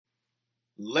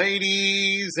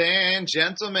Ladies and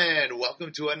gentlemen,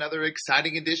 welcome to another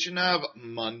exciting edition of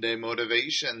Monday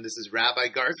Motivation. This is Rabbi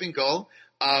Garfinkel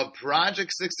of Project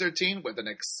 613 with an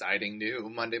exciting new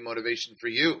Monday Motivation for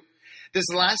you. This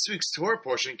last week's Torah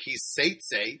portion, Ki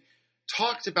Seitzei,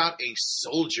 talked about a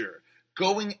soldier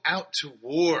going out to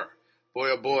war.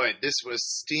 Boy, oh boy, this was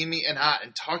steamy and hot,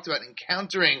 and talked about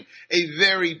encountering a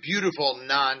very beautiful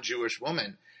non-Jewish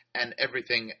woman and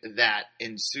everything that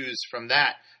ensues from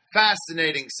that.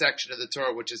 Fascinating section of the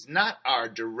Torah, which is not our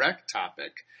direct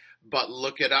topic, but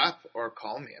look it up or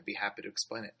call me. I'd be happy to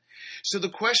explain it. So the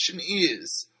question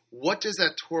is, what does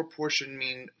that Torah portion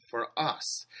mean for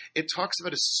us? It talks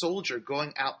about a soldier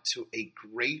going out to a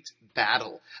great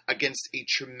battle against a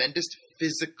tremendous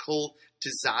physical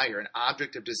desire, an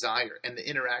object of desire, and the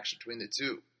interaction between the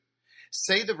two.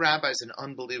 Say the rabbi is an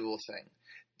unbelievable thing.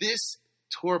 This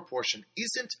Torah portion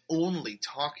isn't only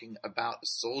talking about a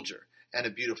soldier and a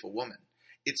beautiful woman.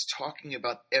 It's talking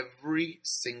about every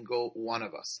single one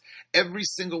of us. Every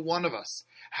single one of us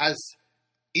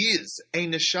is a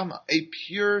neshama, a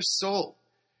pure soul,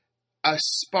 a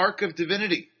spark of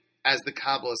divinity, as the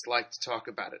Kabbalists like to talk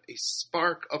about it, a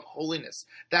spark of holiness.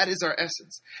 That is our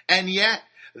essence. And yet,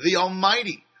 the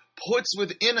Almighty puts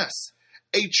within us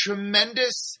a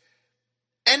tremendous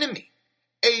enemy,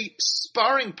 a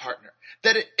sparring partner,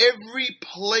 that at every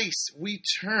place we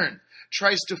turn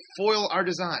tries to foil our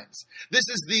designs. This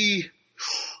is the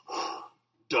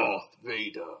Darth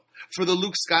Vader for the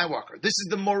Luke Skywalker. This is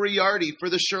the Moriarty for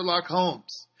the Sherlock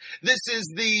Holmes. This is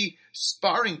the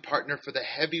sparring partner for the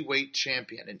heavyweight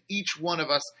champion. And each one of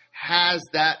us has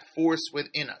that force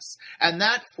within us. And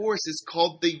that force is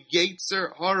called the Yetzer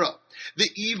Hara, the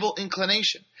evil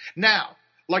inclination. Now,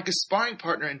 like a sparring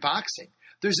partner in boxing,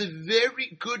 there's a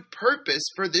very good purpose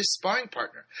for this sparring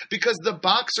partner because the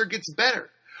boxer gets better.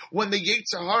 When the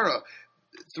Yetzer Hara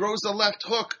throws a left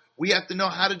hook, we have to know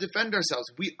how to defend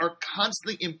ourselves. We are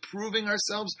constantly improving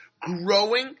ourselves,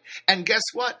 growing. And guess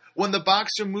what? When the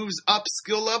boxer moves up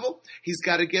skill level, he's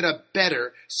got to get a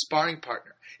better sparring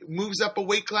partner. It moves up a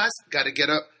weight class, got to get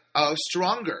a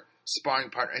stronger sparring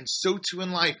partner. And so too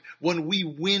in life. When we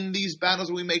win these battles,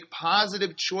 when we make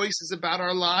positive choices about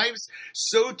our lives,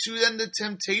 so too then the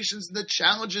temptations and the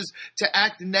challenges to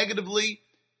act negatively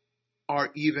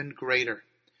are even greater.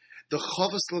 The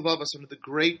Chovos Levavos, one of the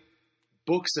great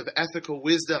books of ethical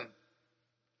wisdom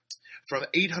from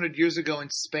 800 years ago in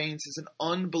Spain, says an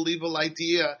unbelievable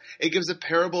idea. It gives a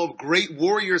parable of great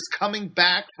warriors coming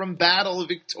back from battle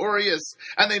victorious,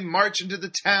 and they march into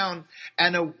the town,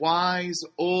 and a wise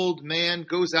old man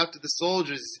goes out to the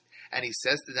soldiers, and he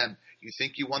says to them, "You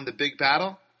think you won the big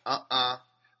battle?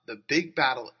 The big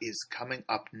battle is coming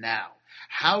up now.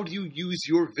 How do you use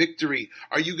your victory?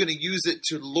 Are you going to use it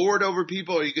to lord over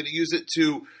people? Are you going to use it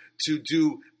to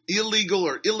do illegal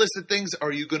or illicit things? Or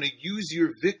are you going to use your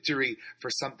victory for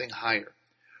something higher?"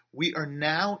 We are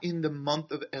now in the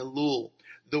month of Elul,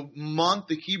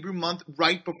 the Hebrew month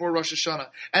right before Rosh Hashanah.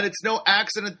 And it's no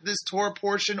accident that this Torah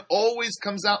portion always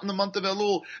comes out in the month of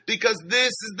Elul, because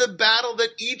this is the battle that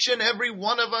each and every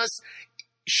one of us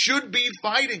should be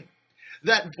fighting.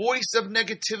 That voice of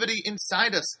negativity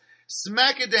inside us,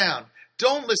 smack it down.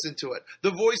 Don't listen to it.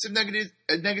 The voice of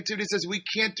negativity says we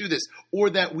can't do this, or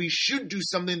that we should do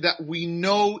something that we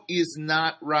know is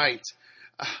not right.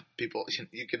 People,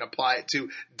 you can apply it to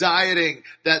dieting.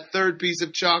 That third piece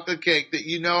of chocolate cake that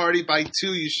you know already by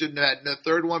 2 you shouldn't have had, and the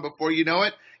third one, before you know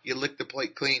it, you lick the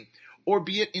plate clean. Or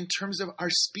be it in terms of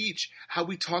our speech, how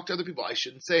we talk to other people. I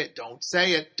shouldn't say it. Don't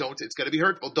say it. It's going to be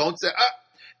hurtful. Don't say it.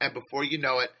 And before you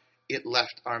know it, it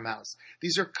left our mouths.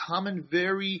 These are common,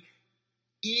 very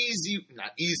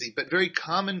not easy, but very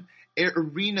common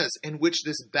arenas in which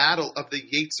this battle of the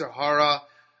Yetzer Hara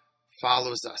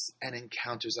follows us and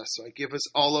encounters us. So I give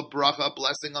us all a bracha,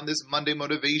 blessing on this Monday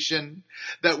Motivation,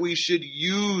 that we should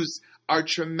use our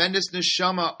tremendous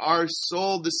neshama, our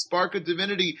soul, the spark of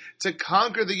divinity, to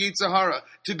conquer the Yetzer Hara,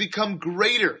 to become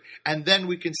greater. And then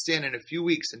we can stand in a few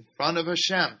weeks in front of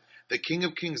Hashem, the King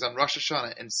of Kings, on Rosh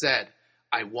Hashanah, and said,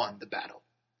 "I won the battle."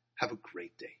 Have a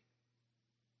great day.